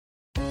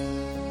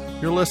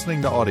You're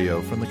listening to audio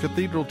from the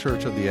Cathedral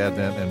Church of the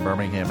Advent in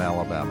Birmingham,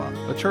 Alabama,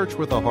 a church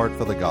with a heart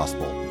for the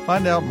gospel.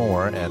 Find out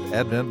more at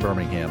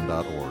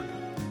adventbirmingham.org.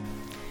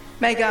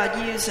 May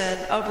God use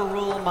and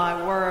overrule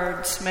my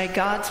words. May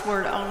God's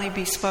word only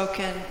be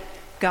spoken,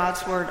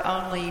 God's word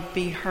only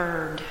be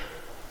heard.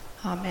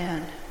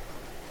 Amen.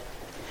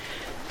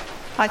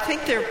 I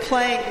think they're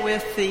playing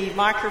with the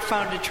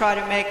microphone to try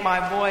to make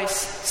my voice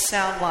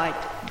sound like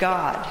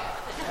God.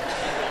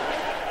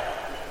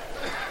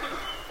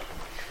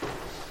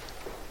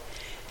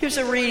 Here's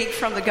a reading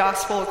from the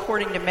Gospel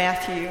according to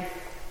Matthew.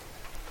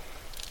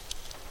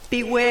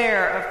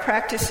 Beware of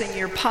practicing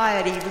your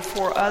piety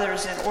before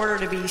others in order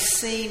to be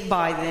seen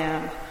by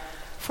them,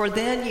 for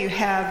then you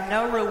have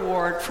no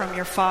reward from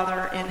your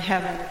Father in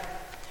heaven.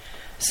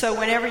 So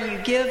whenever you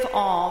give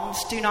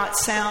alms, do not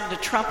sound a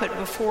trumpet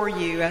before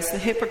you, as the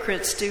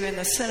hypocrites do in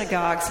the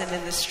synagogues and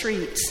in the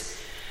streets,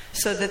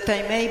 so that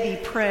they may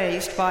be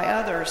praised by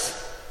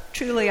others.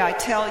 Truly I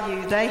tell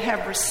you, they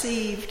have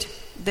received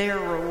their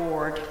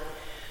reward.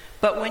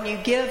 But when you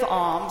give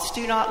alms,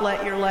 do not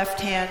let your left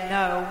hand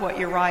know what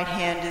your right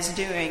hand is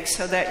doing,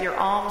 so that your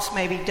alms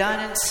may be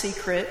done in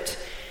secret,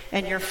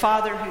 and your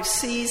Father who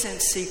sees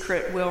in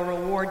secret will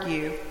reward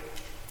you.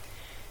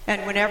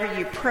 And whenever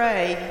you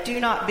pray, do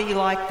not be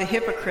like the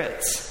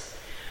hypocrites,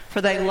 for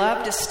they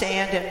love to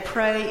stand and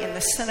pray in the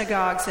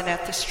synagogues and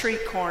at the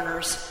street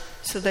corners,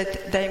 so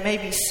that they may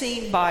be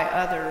seen by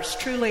others.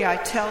 Truly I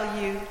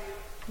tell you,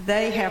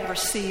 they have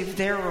received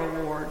their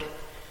reward.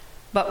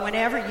 But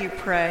whenever you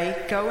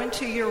pray, go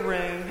into your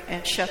room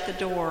and shut the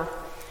door,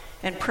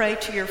 and pray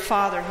to your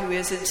Father who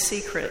is in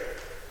secret,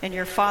 and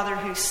your Father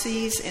who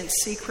sees in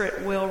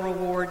secret will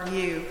reward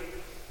you.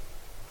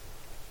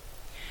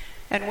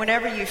 And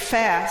whenever you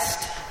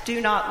fast, do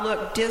not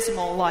look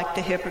dismal like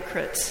the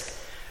hypocrites,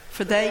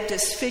 for they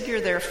disfigure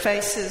their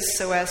faces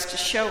so as to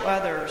show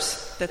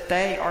others that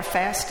they are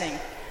fasting.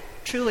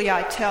 Truly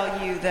I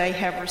tell you, they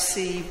have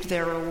received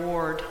their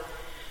reward.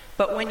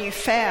 But when you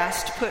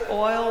fast, put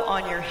oil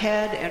on your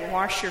head and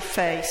wash your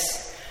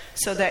face,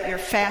 so that your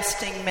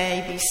fasting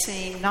may be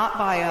seen not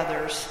by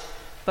others,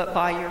 but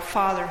by your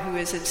Father who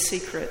is in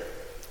secret.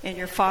 And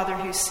your Father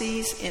who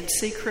sees in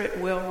secret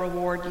will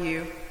reward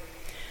you.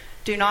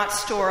 Do not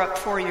store up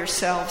for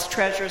yourselves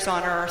treasures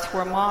on earth,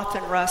 where moth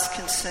and rust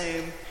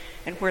consume,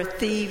 and where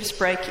thieves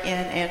break in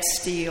and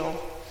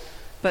steal.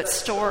 But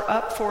store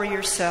up for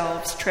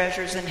yourselves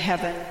treasures in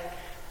heaven,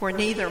 where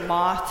neither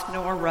moth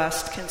nor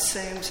rust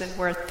consumes, and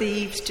where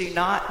thieves do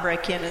not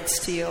break in and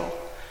steal.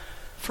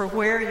 For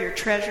where your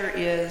treasure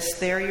is,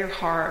 there your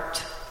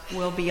heart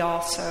will be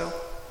also.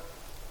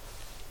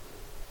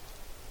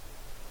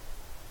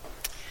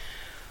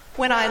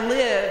 When I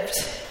lived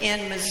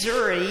in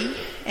Missouri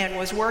and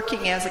was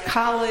working as a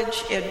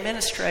college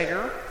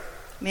administrator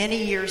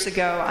many years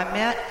ago, I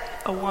met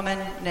a woman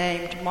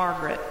named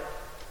Margaret.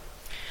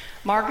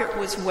 Margaret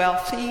was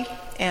wealthy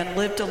and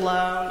lived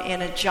alone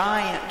in a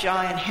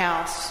giant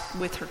house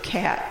with her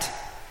cat.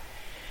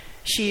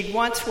 She'd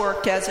once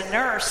worked as a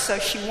nurse, so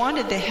she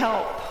wanted to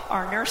help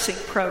our nursing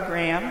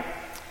program.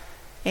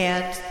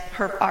 And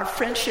our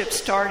friendship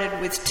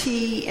started with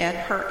tea and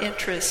her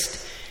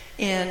interest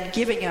in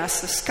giving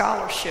us a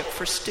scholarship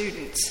for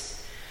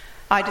students.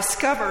 I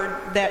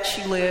discovered that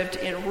she lived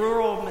in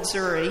rural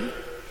Missouri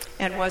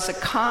and was a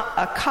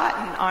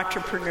cotton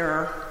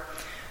entrepreneur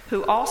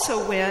who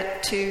also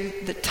went to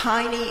the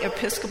tiny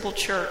Episcopal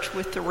church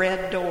with the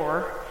red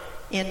door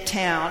in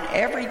town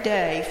every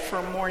day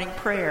for morning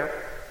prayer.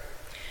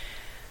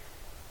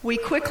 We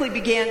quickly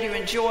began to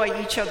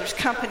enjoy each other's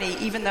company,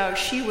 even though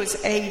she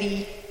was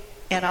 80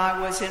 and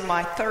I was in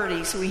my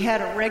 30s. We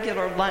had a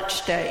regular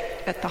lunch date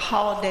at the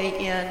Holiday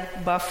Inn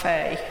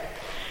buffet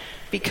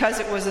because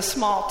it was a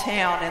small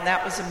town and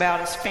that was about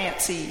as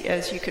fancy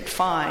as you could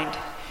find.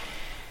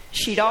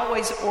 She'd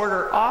always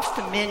order off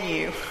the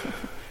menu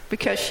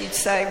because she'd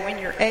say, when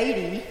you're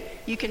 80,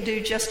 you can do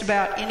just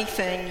about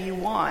anything you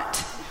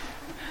want.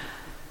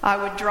 I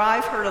would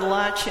drive her to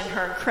lunch in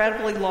her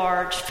incredibly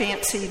large,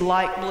 fancy,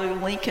 light blue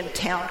Lincoln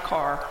Town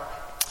Car.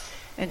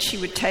 And she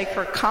would take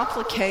her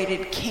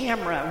complicated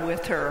camera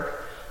with her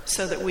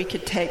so that we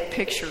could take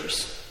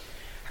pictures.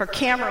 Her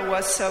camera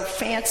was so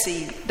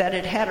fancy that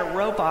it had a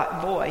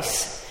robot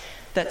voice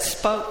that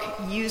spoke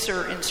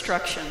user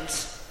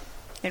instructions.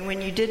 And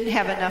when you didn't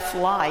have enough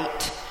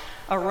light,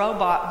 a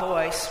robot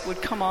voice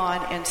would come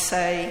on and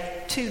say,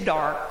 "Too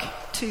dark,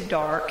 too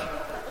dark."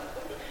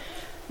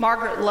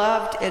 Margaret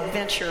loved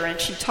adventure, and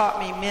she taught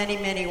me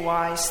many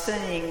wise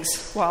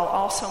things while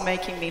also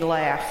making me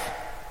laugh.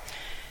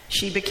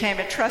 She became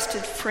a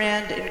trusted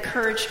friend,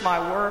 encouraged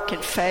my work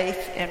and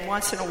faith, and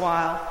once in a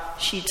while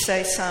she'd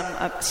say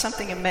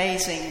something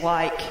amazing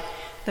like,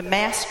 "The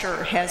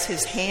Master has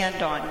his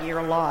hand on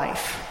your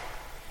life."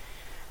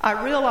 I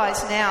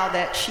realize now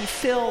that she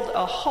filled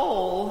a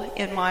hole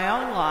in my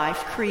own life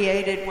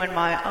created when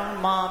my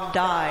own mom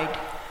died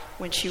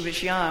when she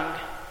was young,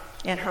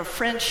 and her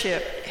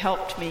friendship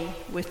helped me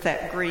with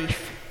that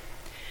grief.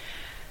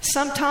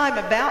 Sometime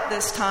about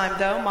this time,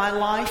 though, my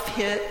life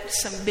hit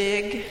some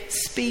big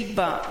speed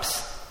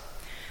bumps.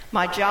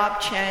 My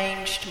job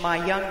changed.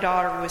 My young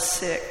daughter was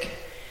sick.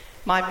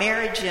 My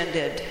marriage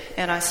ended,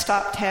 and I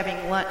stopped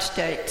having lunch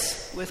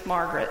dates with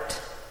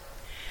Margaret.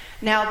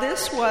 Now,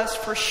 this was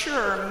for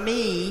sure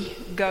me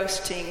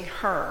ghosting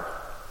her.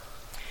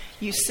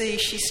 You see,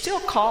 she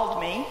still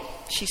called me.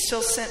 She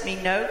still sent me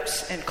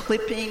notes and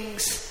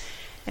clippings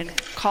and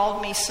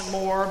called me some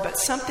more, but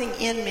something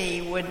in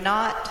me would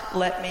not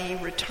let me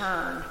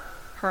return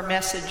her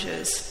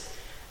messages.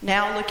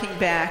 Now, looking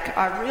back,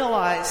 I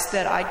realized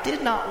that I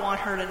did not want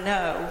her to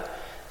know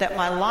that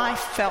my life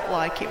felt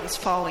like it was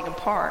falling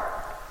apart.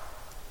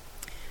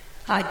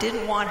 I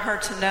didn't want her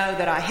to know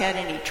that I had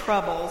any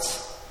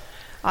troubles.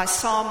 I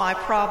saw my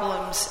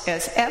problems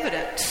as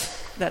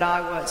evidence that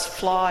I was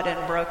flawed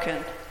and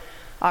broken.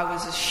 I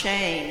was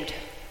ashamed,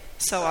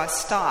 so I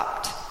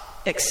stopped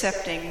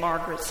accepting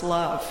Margaret's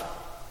love.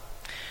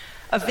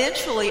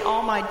 Eventually,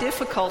 all my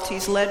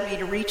difficulties led me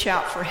to reach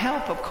out for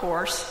help, of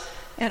course.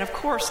 And of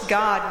course,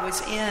 God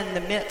was in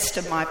the midst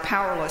of my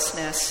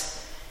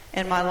powerlessness,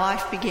 and my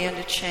life began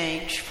to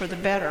change for the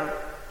better.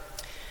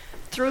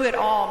 Through it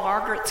all,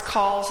 Margaret's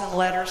calls and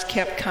letters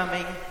kept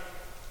coming,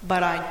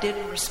 but I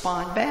didn't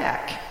respond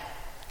back.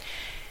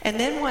 And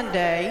then one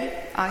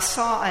day, I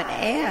saw an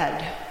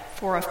ad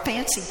for a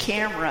fancy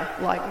camera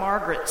like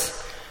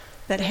Margaret's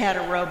that had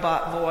a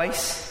robot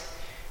voice,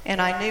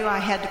 and I knew I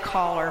had to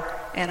call her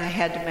and I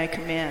had to make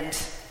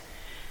amends.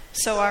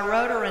 So I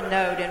wrote her a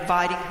note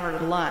inviting her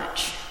to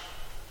lunch.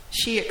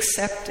 She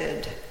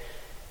accepted,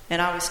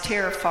 and I was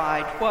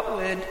terrified. What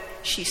would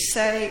she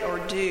say or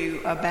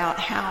do about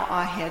how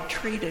I had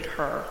treated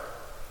her?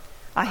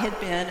 I had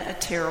been a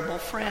terrible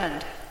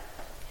friend.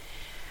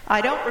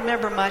 I don't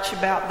remember much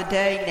about the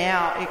day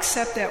now,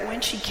 except that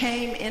when she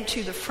came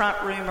into the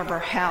front room of her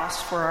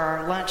house for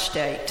our lunch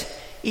date,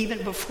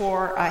 even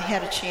before I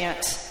had a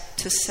chance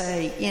to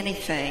say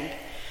anything,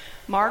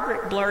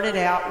 Margaret blurted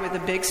out with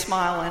a big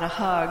smile and a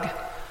hug,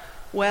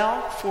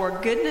 "Well, for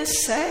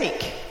goodness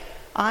sake,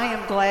 I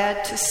am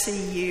glad to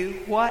see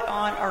you. What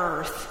on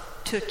earth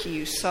took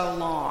you so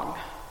long?"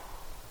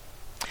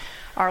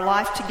 Our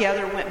life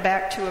together went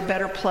back to a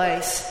better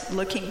place.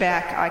 Looking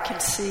back, I can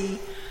see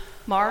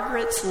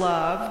Margaret's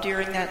love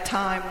during that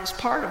time was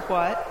part of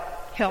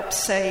what helped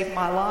save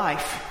my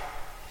life.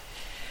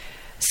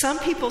 Some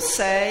people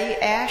say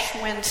Ash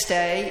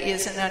Wednesday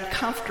is an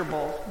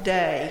uncomfortable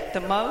day,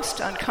 the most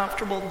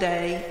uncomfortable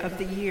day of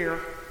the year.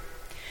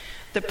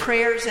 The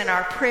prayers in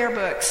our prayer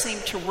book seem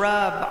to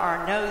rub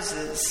our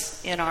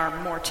noses in our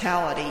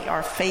mortality,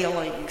 our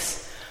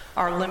failings,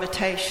 our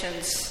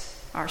limitations,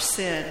 our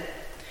sin.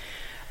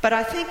 But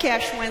I think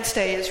Ash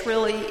Wednesday is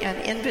really an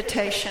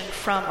invitation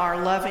from our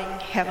loving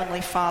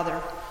Heavenly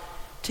Father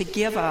to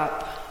give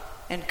up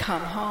and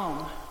come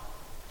home.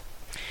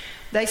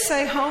 They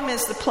say home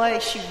is the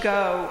place you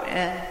go,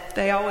 and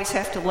they always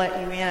have to let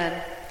you in.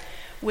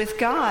 With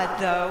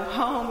God, though,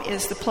 home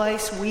is the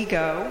place we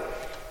go,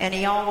 and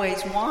He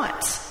always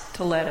wants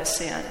to let us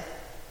in.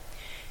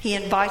 He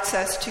invites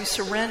us to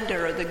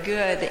surrender the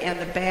good and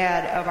the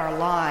bad of our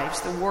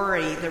lives, the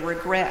worry, the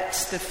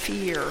regrets, the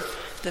fear,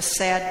 the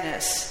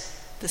sadness,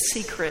 the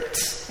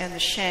secrets, and the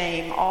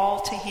shame, all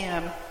to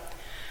Him.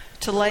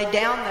 To lay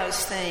down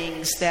those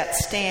things that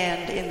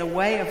stand in the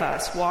way of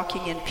us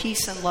walking in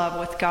peace and love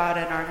with God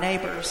and our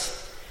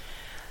neighbors.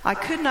 I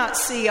could not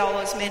see all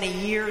those many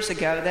years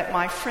ago that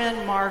my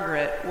friend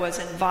Margaret was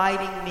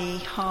inviting me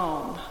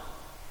home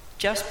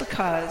just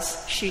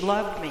because she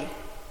loved me.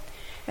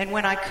 And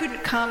when I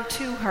couldn't come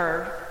to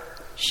her,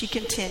 she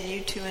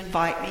continued to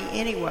invite me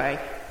anyway.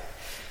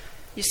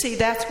 You see,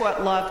 that's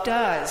what love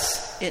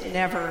does. It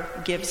never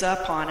gives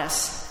up on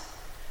us.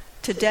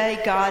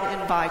 Today, God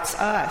invites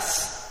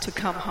us to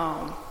come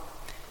home,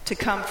 to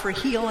come for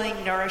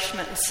healing,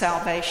 nourishment, and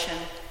salvation.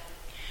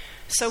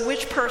 So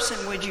which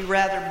person would you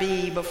rather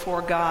be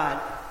before God?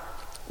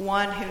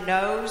 One who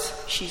knows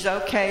she's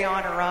okay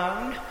on her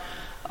own,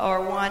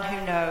 or one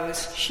who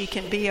knows she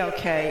can be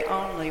okay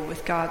only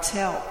with God's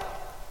help?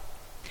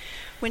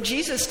 When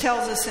Jesus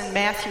tells us in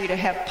Matthew to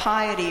have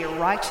piety or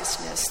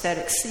righteousness that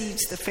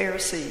exceeds the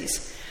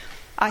Pharisees,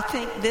 I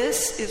think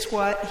this is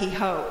what He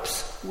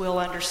hopes we'll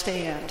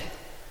understand.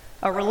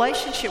 A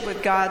relationship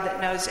with God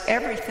that knows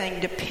everything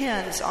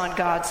depends on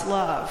God's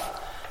love,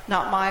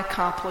 not my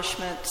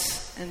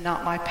accomplishments and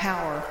not my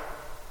power.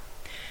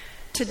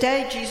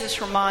 Today,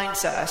 Jesus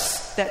reminds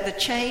us that the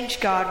change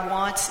God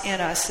wants in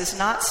us is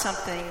not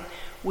something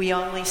we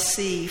only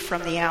see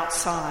from the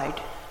outside,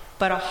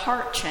 but a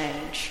heart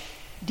change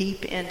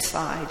deep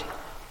inside.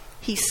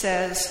 He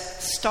says,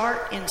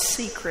 start in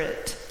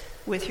secret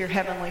with your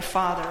Heavenly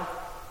Father.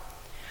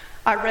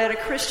 I read, a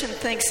Christian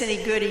thinks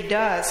any good he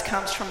does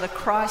comes from the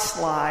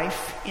Christ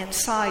life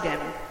inside him.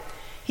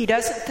 He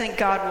doesn't think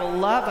God will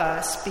love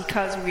us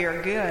because we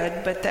are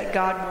good, but that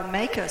God will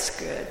make us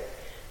good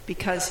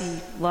because He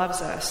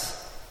loves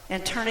us.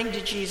 And turning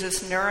to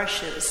Jesus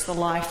nourishes the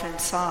life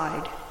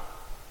inside.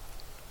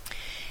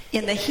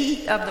 In the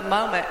heat of the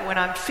moment, when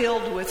I'm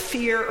filled with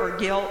fear or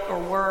guilt or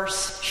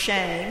worse,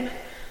 shame,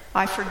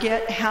 I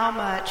forget how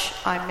much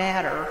I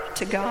matter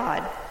to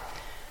God.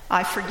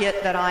 I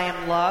forget that I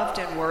am loved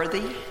and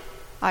worthy.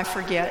 I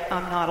forget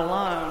I'm not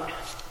alone.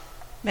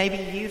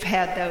 Maybe you've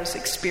had those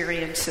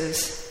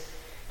experiences.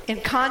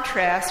 In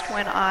contrast,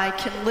 when I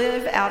can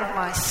live out of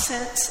my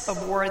sense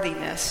of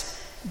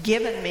worthiness,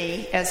 given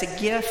me as a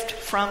gift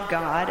from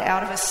God,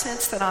 out of a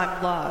sense that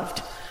I'm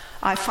loved,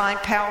 I find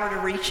power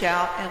to reach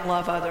out and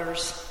love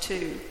others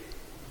too.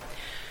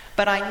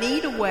 But I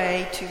need a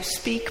way to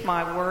speak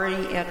my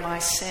worry and my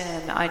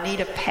sin. I need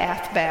a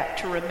path back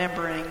to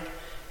remembering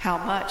how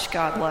much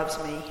God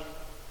loves me.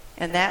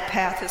 And that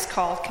path is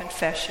called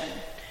confession.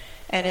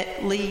 And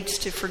it leads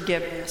to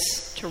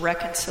forgiveness, to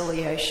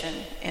reconciliation,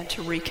 and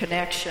to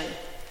reconnection.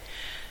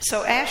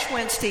 So Ash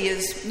Wednesday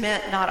is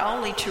meant not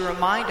only to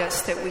remind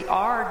us that we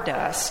are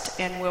dust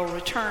and will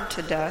return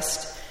to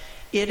dust,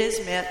 it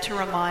is meant to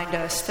remind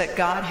us that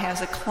God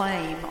has a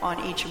claim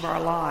on each of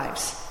our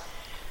lives.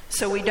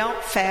 So we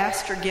don't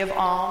fast or give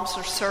alms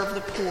or serve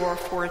the poor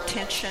for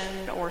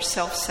attention or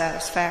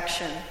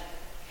self-satisfaction.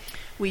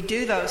 We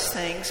do those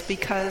things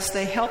because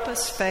they help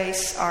us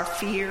face our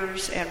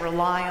fears and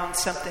rely on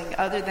something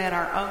other than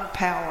our own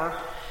power,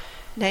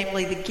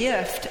 namely the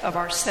gift of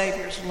our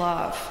Savior's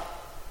love.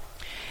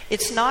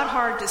 It's not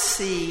hard to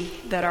see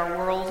that our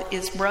world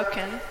is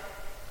broken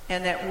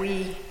and that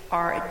we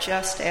are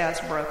just as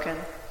broken.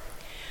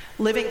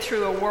 Living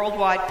through a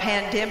worldwide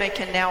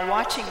pandemic and now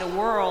watching the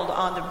world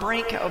on the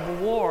brink of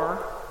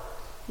war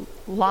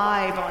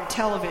live on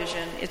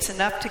television, it's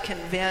enough to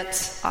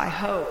convince, I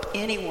hope,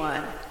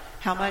 anyone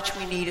how much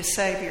we need a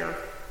Savior.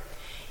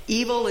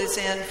 Evil is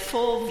in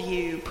full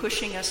view,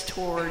 pushing us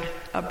toward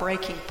a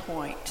breaking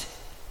point.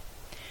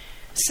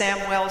 Sam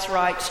Wells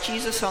writes,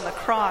 Jesus on the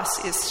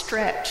cross is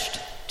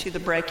stretched to the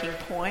breaking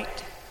point.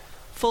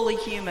 Fully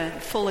human,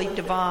 fully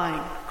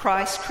divine,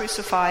 Christ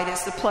crucified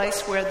is the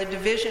place where the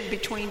division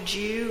between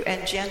Jew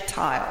and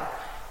Gentile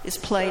is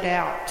played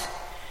out.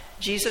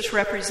 Jesus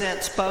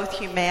represents both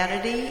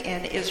humanity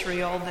and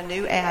Israel, the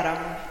new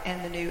Adam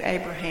and the new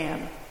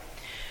Abraham.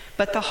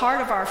 But the heart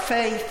of our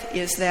faith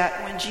is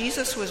that when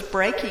Jesus was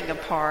breaking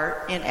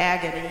apart in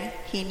agony,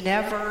 he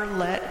never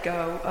let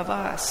go of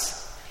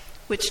us,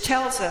 which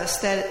tells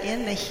us that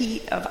in the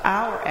heat of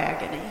our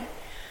agony,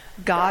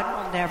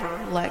 God will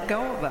never let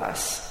go of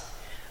us.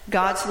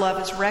 God's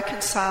love is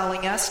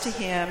reconciling us to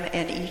him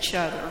and each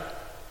other,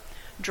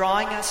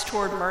 drawing us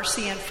toward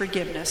mercy and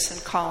forgiveness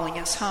and calling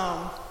us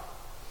home.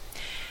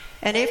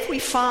 And if we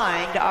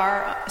find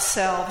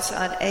ourselves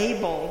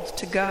unable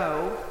to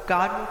go,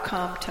 God will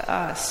come to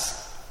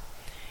us.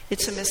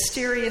 It's a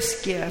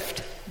mysterious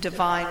gift,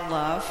 divine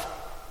love,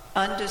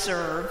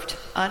 undeserved,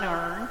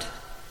 unearned.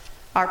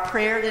 Our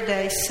prayer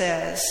today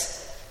says,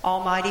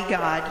 Almighty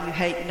God, you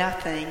hate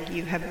nothing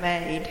you have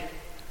made.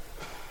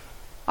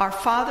 Our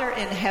Father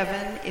in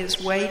heaven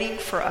is waiting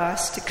for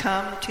us to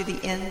come to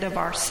the end of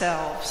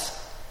ourselves,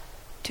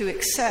 to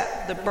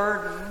accept the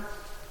burden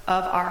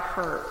of our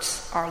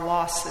hurts, our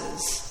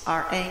losses,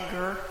 our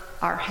anger,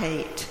 our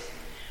hate,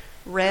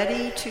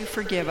 ready to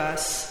forgive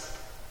us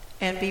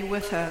and be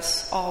with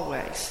us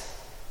always.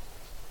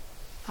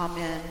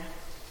 Amen.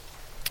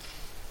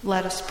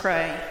 Let us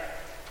pray.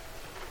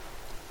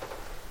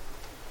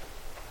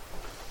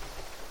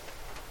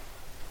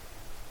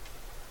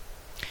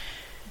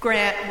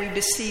 Grant, we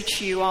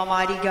beseech you,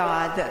 Almighty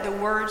God, that the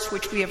words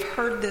which we have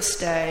heard this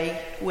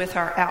day with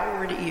our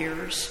outward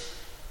ears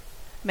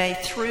may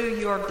through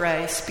your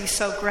grace be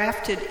so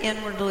grafted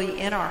inwardly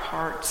in our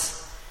hearts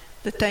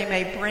that they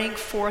may bring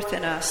forth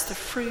in us the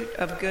fruit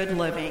of good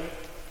living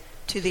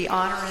to the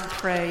honor and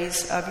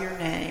praise of your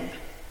name.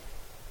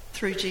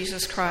 Through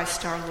Jesus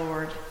Christ our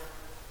Lord.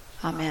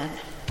 Amen.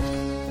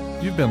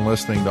 You've been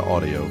listening to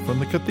audio from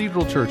the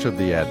Cathedral Church of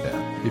the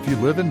Advent. If you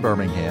live in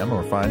Birmingham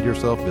or find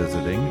yourself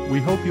visiting, we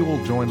hope you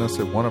will join us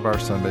at one of our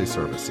Sunday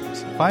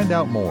services. Find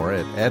out more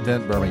at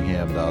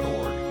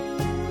adventbirmingham.org.